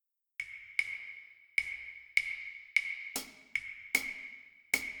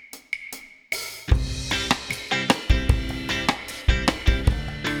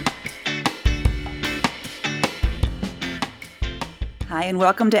Hi, and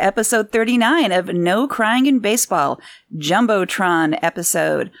welcome to episode 39 of No Crying in Baseball, Jumbotron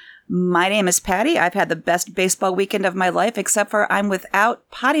episode. My name is Patty. I've had the best baseball weekend of my life, except for I'm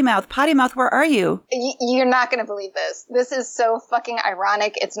without Potty Mouth. Potty Mouth, where are you? You're not going to believe this. This is so fucking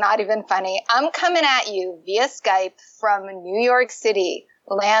ironic. It's not even funny. I'm coming at you via Skype from New York City,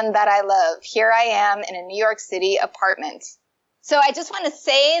 land that I love. Here I am in a New York City apartment. So I just want to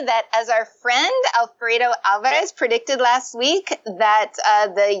say that as our friend Alfredo Alvarez predicted last week, that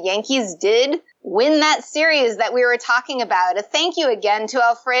the Yankees did win that series that we were talking about. A thank you again to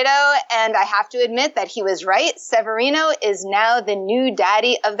Alfredo, and I have to admit that he was right. Severino is now the new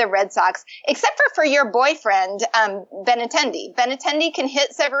daddy of the Red Sox, except for your boyfriend, Benintendi. Benintendi can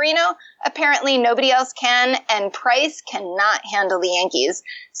hit Severino. Apparently nobody else can, and Price cannot handle the Yankees.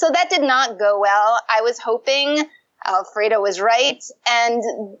 So that did not go well. I was hoping Alfredo was right. And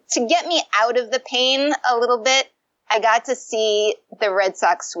to get me out of the pain a little bit, I got to see the Red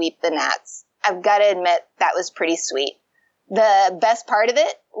Sox sweep the Nats. I've got to admit, that was pretty sweet. The best part of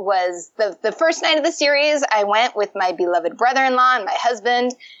it was the first night of the series, I went with my beloved brother-in-law and my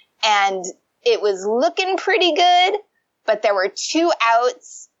husband, and it was looking pretty good, but there were 2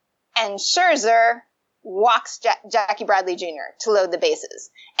 outs, and Scherzer walks Jackie Bradley Jr. to load the bases.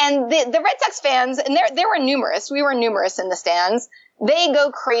 And the Red Sox fans, and there were numerous, we were numerous in the stands, they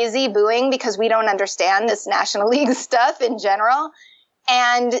go crazy booing because we don't understand this National League stuff in general.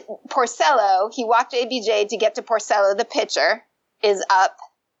 And Porcello, he walked ABJ to get to Porcello, the pitcher, is up,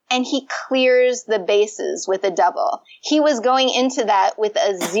 and he clears the bases with a double. He was going into that with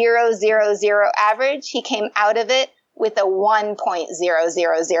a 0.000 average. He came out of it with a 1.000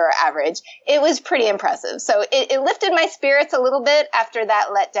 average. It was pretty impressive. So it lifted my spirits a little bit after that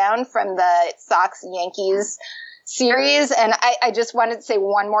letdown from the Sox-Yankees series. And I just wanted to say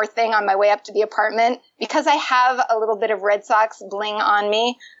one more thing on my way up to the apartment. Because I have a little bit of Red Sox bling on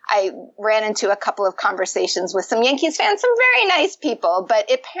me, I ran into a couple of conversations with some Yankees fans, some very nice people, but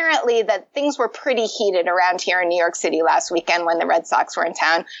apparently that things were pretty heated around here in New York City last weekend when the Red Sox were in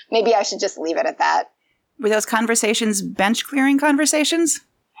town. Maybe I should just leave it at that. Were those conversations bench clearing conversations?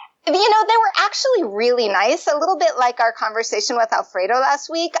 You know, they were actually really nice, a little bit like our conversation with Alfredo last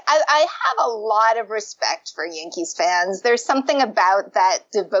week. I have a lot of respect for Yankees fans. There's something about that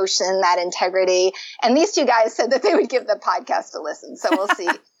devotion, that integrity. And these 2 guys said that they would give the podcast a listen. So we'll see.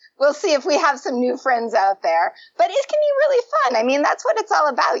 We'll see if we have some new friends out there. But it can be really fun. I mean, that's what it's all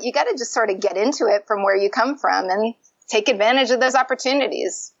about. You got to just sort of get into it from where you come from and take advantage of those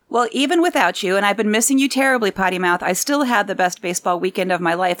opportunities. Well, even without you, and I've been missing you terribly, Potty Mouth, I still had the best baseball weekend of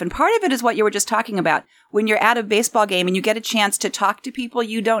my life. And part of it is what you were just talking about. When you're at a baseball game and you get a chance to talk to people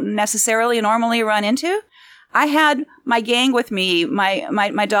you don't necessarily normally run into. I had my gang with me,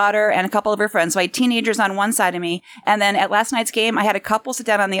 my daughter and a couple of her friends. So I had teenagers on one side of me. And then at last night's game, I had a couple sit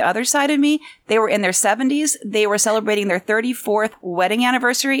down on the other side of me. They were in their 70s. They were celebrating their 34th wedding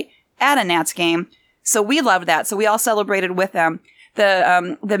anniversary at a Nats game. So we loved that. So we all celebrated with them.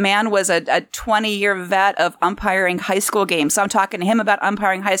 The man was a 20-year vet of umpiring high school games. So I'm talking to him about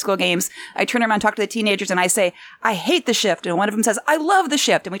umpiring high school games. I turn around and talk to the teenagers and I say, I hate the shift. And one of them says, I love the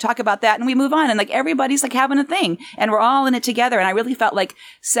shift. And we talk about that and we move on. And like everybody's like having a thing and we're all in it together. And I really felt like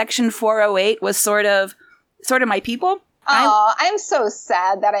Section 408 was sort of my people. Oh, I'm so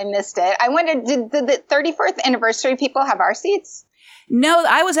sad that I missed it. I wondered, did the 34th anniversary people have our seats? No,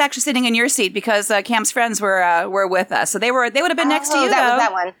 I was actually sitting in your seat because Cam's friends were with us. So they would have been next to you. That was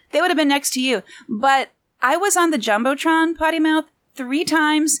that one. They would have been next to you. But I was on the Jumbotron, Potty Mouth, 3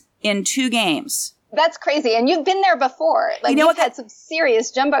 times in 2 games. That's crazy. And you've been there before. Like, you've had some serious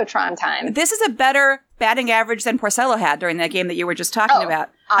Jumbotron time. This is a better batting average than Porcello had during that game that you were just talking about.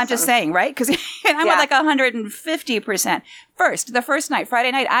 Awesome. I'm just saying, right? Because I'm at like 150%. The first night,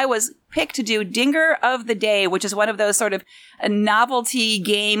 Friday night, I was picked to do Dinger of the Day, which is one of those sort of novelty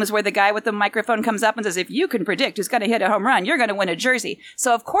games where the guy with the microphone comes up and says, if you can predict who's going to hit a home run, you're going to win a jersey.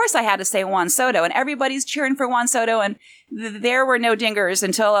 So of course I had to say Juan Soto, and everybody's cheering for Juan Soto, and there were no dingers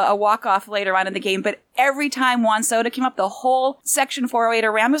until a walk-off later on in the game. But every time Juan Soto came up, the whole Section 408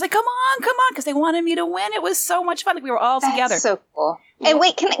 around was like, come on, because they wanted me to win. It was so much fun. Like, we were all together. That's so cool. And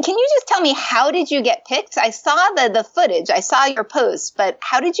wait, can you just tell me, how did you get picked? I saw the footage. I saw your post, but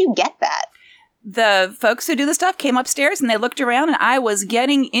how did you get that? The folks who do the stuff came upstairs and they looked around and I was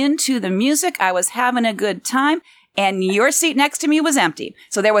getting into the music. I was having a good time. And your seat next to me was empty.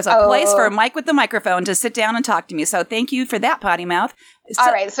 So there was a place for Mike with the microphone to sit down and talk to me. So thank you for that, Potty Mouth.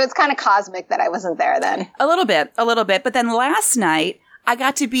 All right. So it's kind of cosmic that I wasn't there then. A little bit. But then last night, I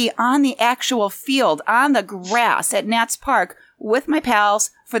got to be on the actual field, on the grass at Nats Park with my pals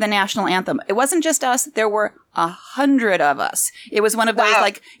for the national anthem. It wasn't just us. There were 100 of us. It was one of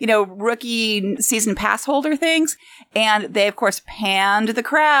those, rookie season pass holder things. And they, of course, panned the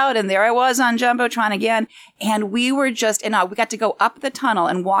crowd. And there I was on Jumbotron again. And we were just in awe. We got to go up the tunnel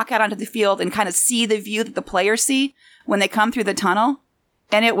and walk out onto the field and kind of see the view that the players see when they come through the tunnel.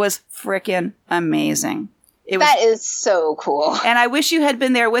 And it was frickin' amazing. That is so cool. And I wish you had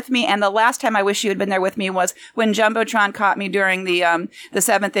been there with me. And the last time I wish you had been there with me was when Jumbotron caught me during the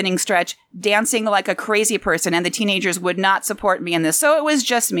 7th inning stretch dancing like a crazy person, and the teenagers would not support me in this. So it was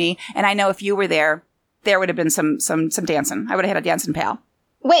just me. And I know if you were there, there would have been some dancing. I would have had a dancing pal.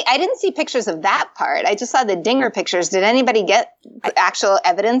 Wait, I didn't see pictures of that part. I just saw the dinger pictures. Did anybody get actual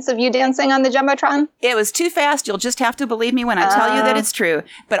evidence of you dancing on the Jumbotron? It was too fast. You'll just have to believe me when I tell you that it's true.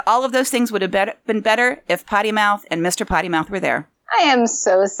 But all of those things would have been better if Potty Mouth and Mr. Potty Mouth were there. I am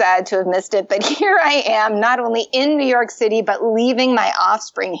so sad to have missed it, but here I am, not only in New York City, but leaving my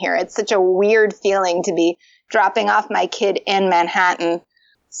offspring here. It's such a weird feeling to be dropping off my kid in Manhattan.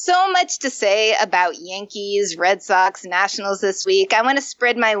 So much to say about Yankees, Red Sox, Nationals this week. I want to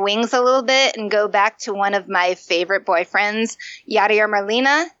spread my wings a little bit and go back to one of my favorite boyfriends, Yadier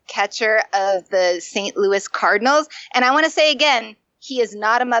Molina, catcher of the St. Louis Cardinals. And I want to say again, he is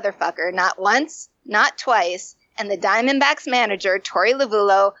not a motherfucker, not once, not twice. And the Diamondbacks manager, Torey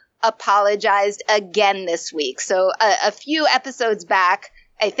Lovullo, apologized again this week. So a few episodes back,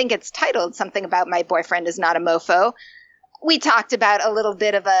 I think it's titled something about my boyfriend is not a mofo. We talked about a little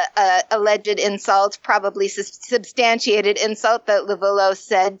bit of a alleged insult, probably substantiated insult that Lovullo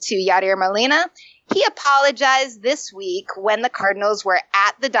said to Yadier Molina. He apologized this week when the Cardinals were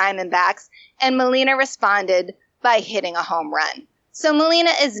at the Diamondbacks, and Molina responded by hitting a home run. So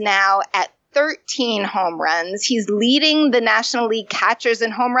Molina is now at 13 home runs. He's leading the National League catchers in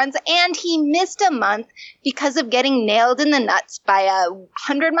home runs, and he missed a month because of getting nailed in the nuts by a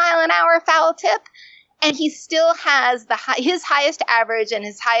 100-mile-an-hour foul tip. And he still has his highest average and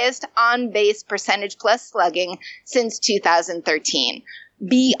his highest on-base percentage plus slugging since 2013.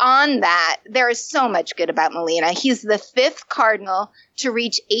 Beyond that, there is so much good about Molina. He's the 5th Cardinal to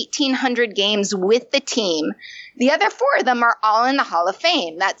reach 1,800 games with the team. The other 4 of them are all in the Hall of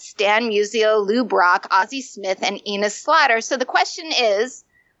Fame. That's Stan Musial, Lou Brock, Ozzie Smith, and Enos Slaughter. So the question is,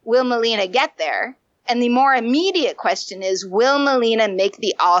 will Molina get there? And the more immediate question is, will Molina make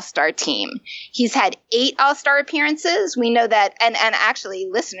the All-Star team? He's had 8 All-Star appearances. We know that, and actually,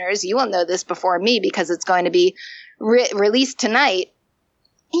 listeners, you will know this before me because it's going to be released tonight.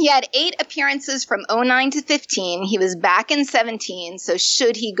 He had 8 appearances from 09 to 15. He was back in 17, so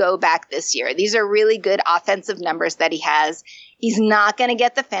should he go back this year? These are really good offensive numbers that he has. He's not going to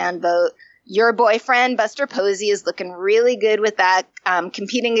get the fan vote. Your boyfriend, Buster Posey, is looking really good with that,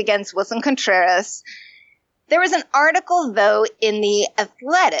 competing against Wilson Contreras. There was an article, though, in The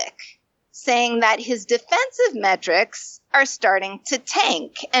Athletic saying that his defensive metrics are starting to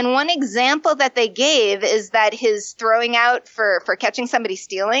tank. And one example that they gave is that his throwing out for catching somebody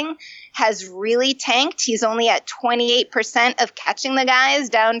stealing has really tanked. He's only at 28% of catching the guys,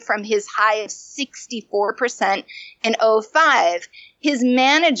 down from his high of 64% in 05. His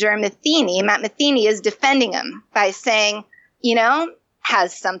manager, Matt Matheny, is defending him by saying,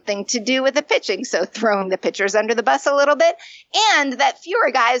 has something to do with the pitching, so throwing the pitchers under the bus a little bit, and that fewer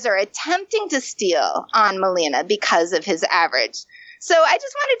guys are attempting to steal on Molina because of his average. So I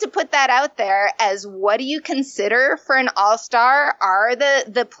just wanted to put that out there as, what do you consider for an all-star? Are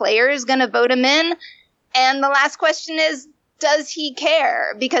the players going to vote him in? And the last question is, does he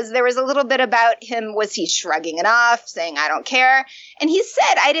care? Because there was a little bit about him, was he shrugging it off, saying, I don't care? And he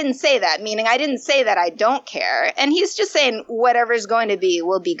said, I didn't say that, meaning I didn't say that I don't care. And he's just saying, whatever's going to be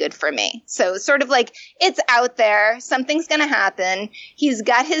will be good for me. So sort of like, it's out there, something's going to happen. He's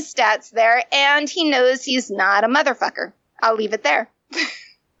got his stats there, and he knows he's not a motherfucker. I'll leave it there.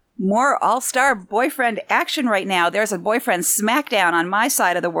 More all-star boyfriend action right now. There's a boyfriend smackdown on my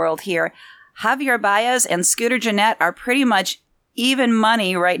side of the world here. Javier Baez and Scooter Gennett are pretty much even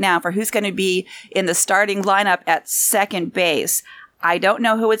money right now for who's going to be in the starting lineup at second base. I don't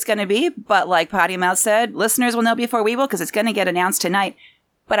know who it's going to be, but like Potty Mouth said, listeners will know before we will because it's going to get announced tonight.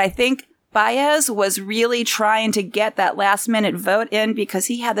 But I think Baez was really trying to get that last-minute vote in because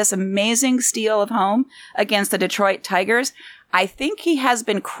he had this amazing steal of home against the Detroit Tigers. I think he has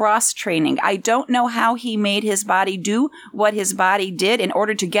been cross-training. I don't know how he made his body do what his body did in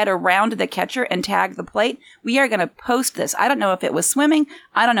order to get around the catcher and tag the plate. We are going to post this. I don't know if it was swimming.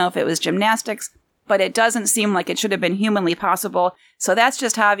 I don't know if it was gymnastics. but it doesn't seem like it should have been humanly possible. So that's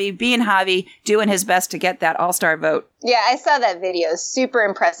just Javi being Javi, doing his best to get that all-star vote. Yeah, I saw that video. Super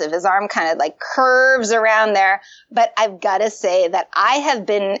impressive. His arm kind of like curves around there. But I've got to say that I have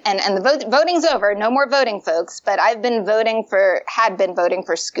been, and the voting's over. No more voting, folks. But had been voting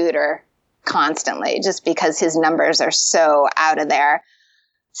for Scooter constantly just because his numbers are so out of there.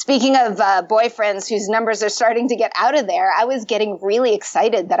 Speaking of boyfriends whose numbers are starting to get out of there, I was getting really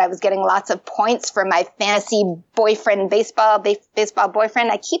excited that I was getting lots of points for my fantasy boyfriend, baseball boyfriend.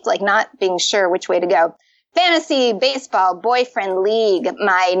 I keep like not being sure which way to go. Fantasy baseball boyfriend league.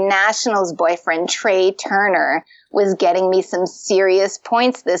 My Nationals boyfriend, Trey Turner, was getting me some serious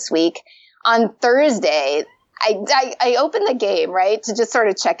points this week. On Thursday, I opened the game, right, to just sort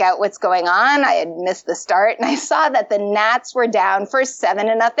of check out what's going on. I had missed the start, and I saw that the Nats were down first 7-0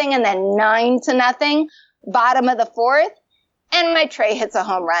 and then 9-0, bottom of the fourth. And my Trey hits a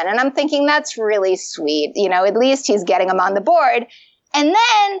home run. And I'm thinking that's really sweet. You know, at least he's getting them on the board. And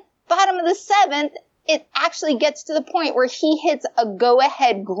then bottom of the seventh, it actually gets to the point where he hits a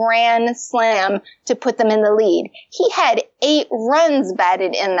go-ahead grand slam to put them in the lead. He had 8 runs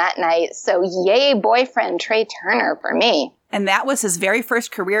batted in that night. So yay, boyfriend Trey Turner for me. And that was his very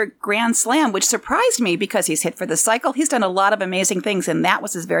first career grand slam, which surprised me because he's hit for the cycle. He's done a lot of amazing things, and that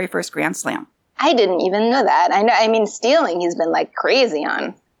was his very first grand slam. I didn't even know that. I mean, stealing he's been like crazy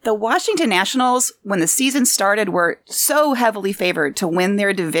on. The Washington Nationals, when the season started, were so heavily favored to win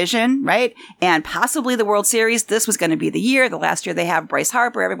their division, right? And possibly the World Series. This was going to be the year. The last year they have Bryce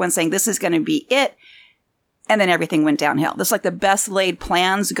Harper. Everyone's saying this is going to be it. And then everything went downhill. This is like the best laid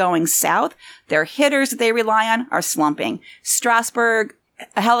plans going south. Their hitters that they rely on are slumping. Strasburg,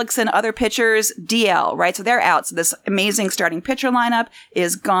 Hellickson, other pitchers, DL, right? So they're out. So this amazing starting pitcher lineup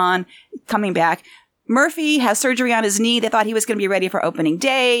is gone, coming back. Murphy has surgery on his knee. They thought he was going to be ready for opening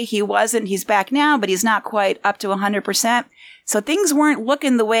day. He wasn't. He's back now, but he's not quite up to 100%. So things weren't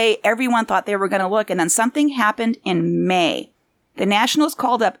looking the way everyone thought they were going to look. And then something happened in May. The Nationals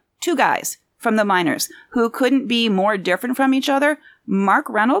called up 2 guys from the minors who couldn't be more different from each other, Mark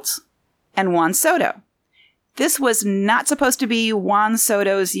Reynolds and Juan Soto. This was not supposed to be Juan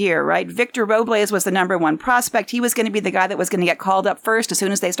Soto's year, right? Victor Robles was the number 1 prospect. He was going to be the guy that was going to get called up first as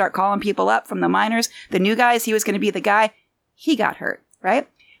soon as they start calling people up from the minors. The new guys, he was going to be the guy. He got hurt, right?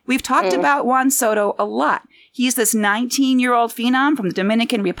 We've talked about Juan Soto a lot. He's this 19-year-old phenom from the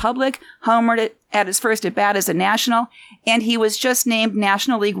Dominican Republic, homered at his first at-bat as a National, and he was just named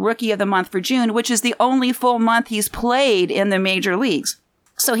National League Rookie of the Month for June, which is the only full month he's played in the major leagues.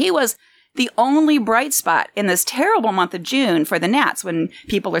 So he was the only bright spot in this terrible month of June for the Nats when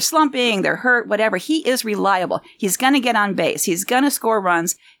people are slumping, they're hurt, whatever. He is reliable. He's going to get on base. He's going to score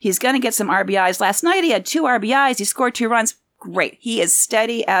runs. He's going to get some RBIs. Last night he had 2 RBIs. He scored 2 runs. Great. He is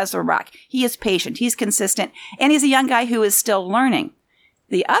steady as a rock. He is patient. He's consistent. And he's a young guy who is still learning.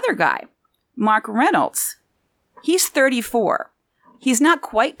 The other guy, Mark Reynolds, he's 34. He's not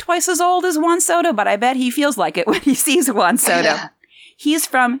quite twice as old as Juan Soto, but I bet he feels like it when he sees Juan Soto. He's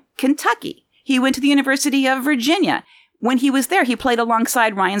from Kentucky. He went to the University of Virginia. When he was there, he played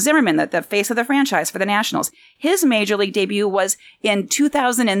alongside Ryan Zimmerman, the face of the franchise for the Nationals. His major league debut was in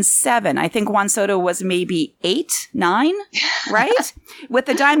 2007. I think Juan Soto was maybe 8, 9, right? With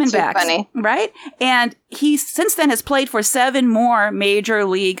the Diamondbacks. Funny. Right? And he since then has played for 7 more major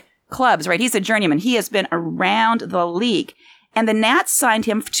league clubs, right? He's a journeyman. He has been around the league. And the Nats signed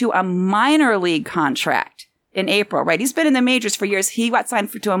him to a minor league contract in April, right? He's been in the majors for years. He got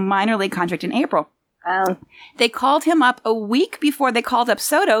signed to a minor league contract in April. They called him up a week before they called up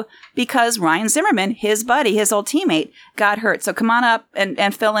Soto because Ryan Zimmerman, his buddy, his old teammate, got hurt. So come on up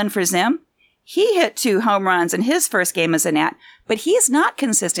and fill in for Zim. He hit 2 home runs in his first game as a Nat, but he's not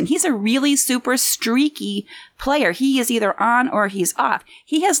consistent. He's a really super streaky player. He is either on or he's off.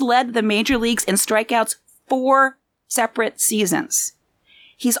 He has led the major leagues in strikeouts 4 separate seasons.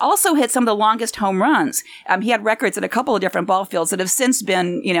 He's also hit some of the longest home runs. He had records at a couple of different ball fields that have since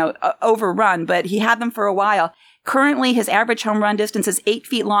been, overrun, but he had them for a while. Currently, his average home run distance is 8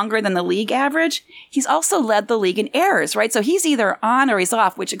 feet longer than the league average. He's also led the league in errors, right? So he's either on or he's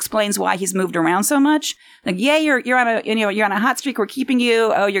off, which explains why he's moved around so much. Like, yeah, you're on a hot streak. We're keeping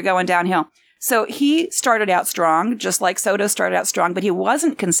you. Oh, you're going downhill. So he started out strong, just like Soto started out strong, but he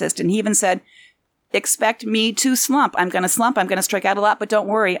wasn't consistent. He even said, expect me to slump. I'm going to slump. I'm going to strike out a lot, but don't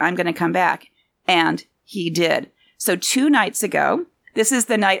worry. I'm going to come back. And he did. So 2 nights ago, this is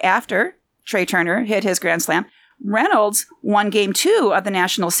the night after Trey Turner hit his grand slam, Reynolds won game 2 of the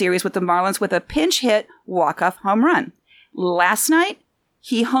National Series with the Marlins with a pinch hit walk-off home run. Last night,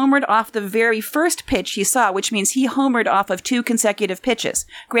 he homered off the very first pitch he saw, which means he homered off of 2 consecutive pitches.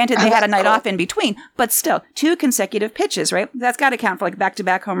 Granted, they had a night off in between, but still, 2 consecutive pitches, right? That's got to count for like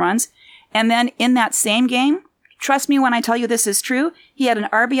back-to-back home runs. And then in that same game, trust me when I tell you this is true, he had an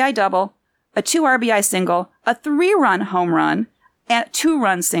RBI double, a 2 RBI single, a 3-run home run, and a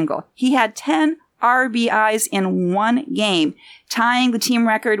 2-run single. He had 10 RBIs in one game, tying the team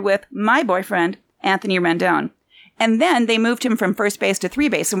record with my boyfriend, Anthony Rendon. And then they moved him from first base to 3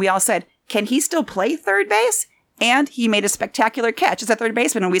 base, and we all said, can he still play third base? And he made a spectacular catch as a third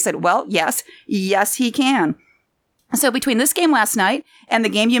baseman, and we said, well, yes, he can. So between this game last night and the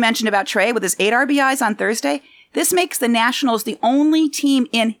game you mentioned about Trey with his 8 RBIs on Thursday, this makes the Nationals the only team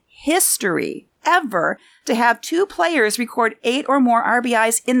in history ever to have 2 players record 8 or more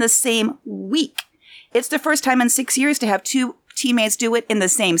RBIs in the same week. It's the first time in 6 years to have 2 teammates do it in the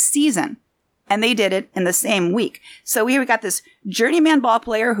same season. And they did it in the same week. So we got this journeyman ball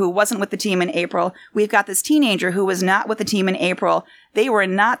player who wasn't with the team in April. We've got this teenager who was not with the team in April. They were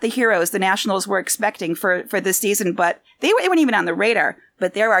not the heroes the Nationals were expecting for this season, but they weren't even on the radar.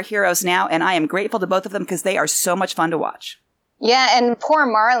 But they're our heroes now, and I am grateful to both of them because they are so much fun to watch. Yeah, and poor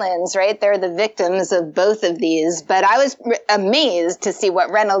Marlins, right? They're the victims of both of these. But I was amazed to see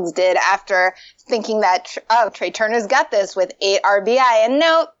what Reynolds did after thinking that, Trey Turner's got this with 8 RBI. And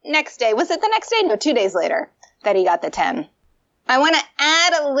no, next day. Was it the next day? No, 2 days later that he got the 10. I want to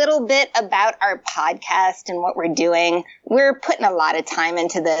add a little bit about our podcast and what we're doing. We're putting a lot of time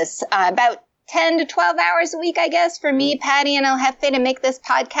into this, about 10 to 12 hours a week, I guess, for me, Patty, and El Jefe to make this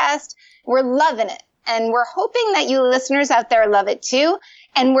podcast. We're loving it. And we're hoping that you listeners out there love it too.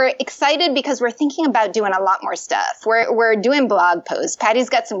 And we're excited because we're thinking about doing a lot more stuff. We're doing blog posts. Patty's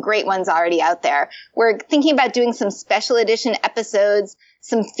got some great ones already out there. We're thinking about doing some special edition episodes,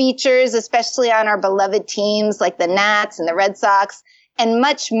 some features, especially on our beloved teams like the Nats and the Red Sox, and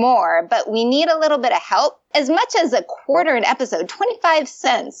much more. But we need a little bit of help. As much as $0.25 an episode, 25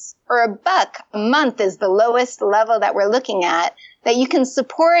 cents or $1 a month is the lowest level that we're looking at, that you can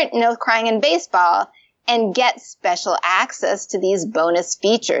support No Crying in Baseball and get special access to these bonus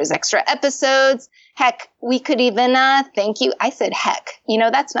features, extra episodes. Heck, we could even thank you. I said heck. You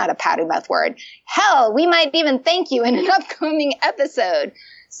know, that's not a potty mouth word. Hell, we might even thank you in an upcoming episode.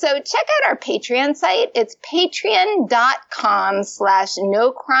 So check out our Patreon site. It's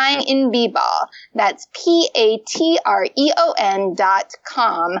patreon.com/NoCryingInBball. That's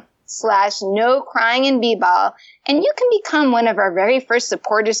patreon.com/NoCryingInBball. And you can become one of our very first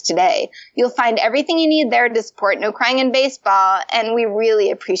supporters today. You'll find everything you need there to support No Crying in Baseball, and we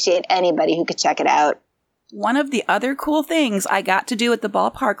really appreciate anybody who could check it out. One of the other cool things I got to do at the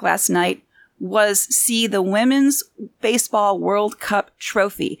ballpark last night was see the Women's Baseball World Cup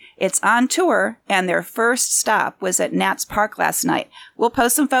trophy. It's on tour, and their first stop was at Nats Park last night. We'll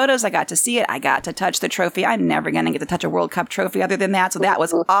post some photos. I got to see it. I got to touch the trophy. I'm never going to get to touch a World Cup trophy other than that, so that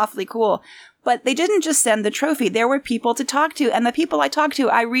was awfully cool. But they didn't just send the trophy. There were people to talk to, and the people I talked to,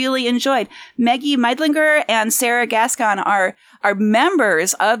 I really enjoyed. Maggie Meidlinger and Sarah Gascon are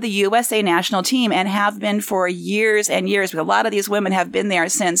members of the USA national team and have been for years and years. A lot of these women have been there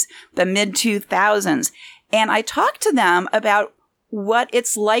since the mid-2000s. And I talked to them about what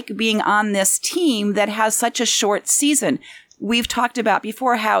it's like being on this team that has such a short season. We've talked about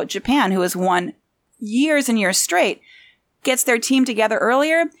before how Japan, who has won years and years straight, gets their team together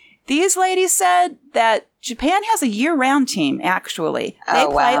earlier. These ladies said that Japan has a year-round team, actually. They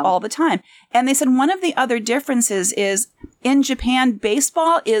play all the time. And they said one of the other differences is in Japan,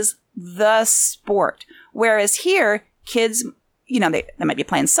 baseball is the sport. Whereas here, kids, you know, they might be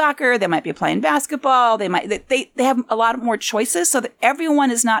playing soccer, they might be playing basketball, they have a lot more choices so that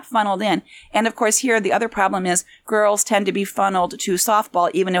everyone is not funneled in. And of course, here, the other problem is girls tend to be funneled to softball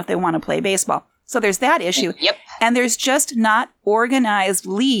even if they want to play baseball. So there's that issue. Yep. And there's just not organized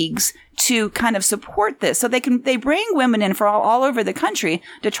leagues to kind of support this. So they bring women in from all over the country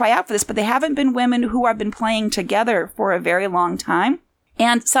to try out for this, but they haven't been women who have been playing together for a very long time.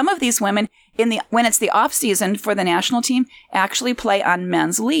 And some of these women, when it's the off season for the national team, actually play on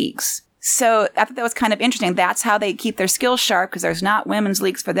men's leagues. So I thought that was kind of interesting. That's how they keep their skills sharp, because there's not women's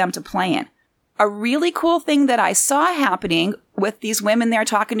leagues for them to play in. A really cool thing that I saw happening with these women there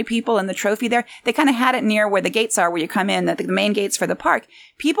talking to people and the trophy there, they kind of had it near where the gates are, where you come in, the main gates for the park.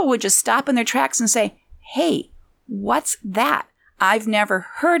 People would just stop in their tracks and say, hey, what's that? I've never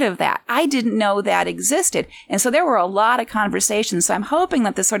heard of that. I didn't know that existed. And so there were a lot of conversations. So I'm hoping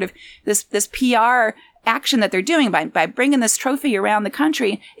that this sort of, this PR action that they're doing by bringing this trophy around the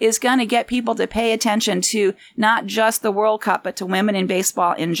country is going to get people to pay attention to not just the World Cup, but to women in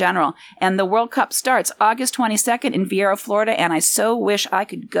baseball in general. And the World Cup starts August 22nd in Vieira, Florida, and I so wish I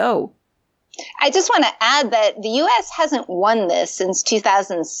could go. I just want to add that the U.S. hasn't won this since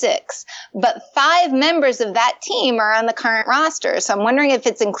 2006, but 5 members of that team are on the current roster. So I'm wondering if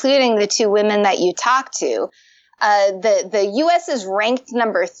it's including the 2 women that you talked to. The U.S. is ranked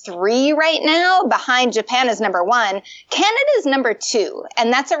number 3 right now. Behind Japan is number 1. Canada is number 2.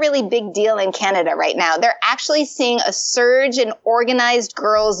 And that's a really big deal in Canada right now. They're actually seeing a surge in organized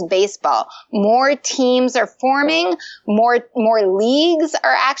girls baseball. More teams are forming. More leagues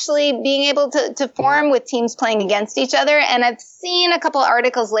are actually being able to form with teams playing against each other. And I've seen a couple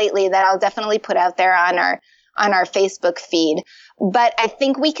articles lately that I'll definitely put out there on our Facebook feed. But I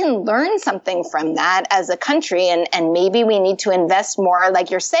think we can learn something from that as a country, and maybe we need to invest more, like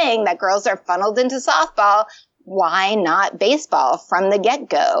you're saying, that girls are funneled into softball. Why not baseball from the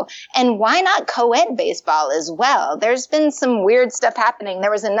get-go? And why not co-ed baseball as well? There's been some weird stuff happening. There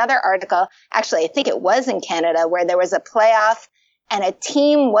was another article, actually, I think it was in Canada, where there was a playoff and a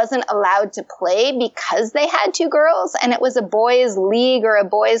team wasn't allowed to play because they had 2 girls, and it was a boys' league or a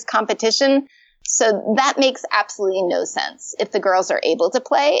boys' competition. So that makes absolutely no sense. If the girls are able to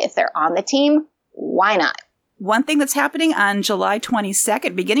play, if they're on the team, why not? One thing that's happening on July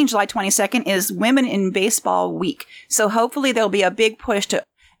 22nd, beginning July 22nd, is Women in Baseball Week. So hopefully there'll be a big push to,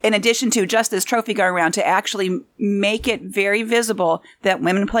 in addition to just this trophy going around, to actually make it very visible that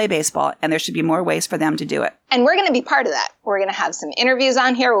women play baseball, and there should be more ways for them to do it. And we're going to be part of that. We're going to have some interviews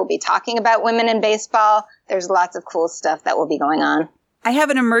on here. We'll be talking about women in baseball. There's lots of cool stuff that will be going on. I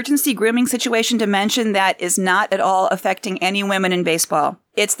have an emergency grooming situation to mention that is not at all affecting any women in baseball.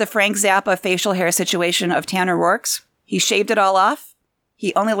 It's the Frank Zappa facial hair situation of Tanner Roark's. He shaved it all off.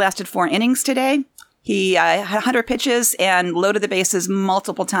 He only lasted 4 innings today. He had 100 pitches and loaded the bases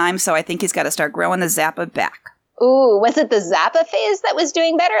multiple times, so I think he's got to start growing the Zappa back. Ooh, was it the Zappa phase that was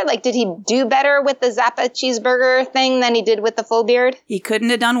doing better? Like, did he do better with the Zappa cheeseburger thing than he did with the full beard? He couldn't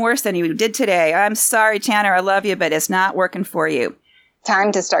have done worse than he did today. I'm sorry, Tanner, I love you, but it's not working for you.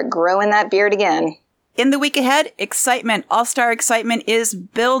 Time to start growing that beard again. In the week ahead, excitement, all-star excitement is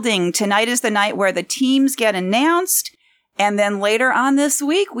building. Tonight is the night where the teams get announced. And then later on this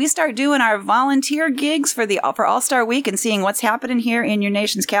week, we start doing our volunteer gigs for All-Star Week and seeing what's happening here in your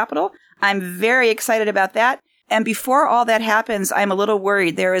nation's capital. I'm very excited about that. And before all that happens, I'm a little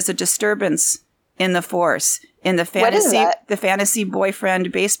worried. There is a disturbance in the force. In the fantasy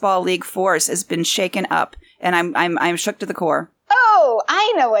boyfriend baseball league force has been shaken up. And I'm shook to the core. Oh,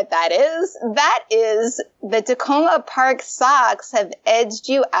 I know what that is. That is the Tacoma Park Sox have edged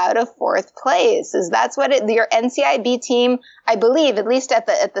you out of 4th place. That's what your NCIB team, I believe, at least at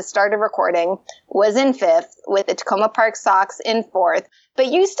the start of recording, was in 5th with the Tacoma Park Sox in 4th. But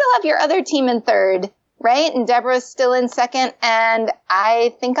you still have your other team in 3rd, right? And Deborah's still in 2nd, and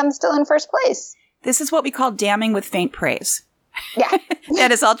I think I'm still in 1st place. This is what we call damning with faint praise. Yeah.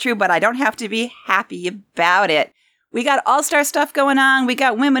 That is all true, but I don't have to be happy about it. We got all-star stuff going on. We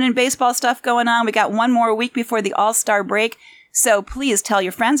got women in baseball stuff going on. We got one more week before the all-star break. So please tell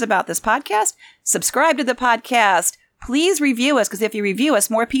your friends about this podcast. Subscribe to the podcast. Please review us, because if you review us,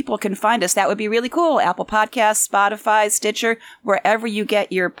 more people can find us. That would be really cool. Apple Podcasts, Spotify, Stitcher, wherever you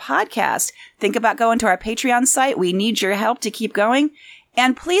get your podcast. Think about going to our Patreon site. We need your help to keep going.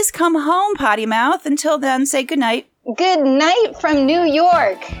 And please come home, Potty Mouth. Until then, say goodnight. Good night from New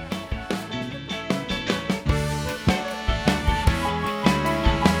York.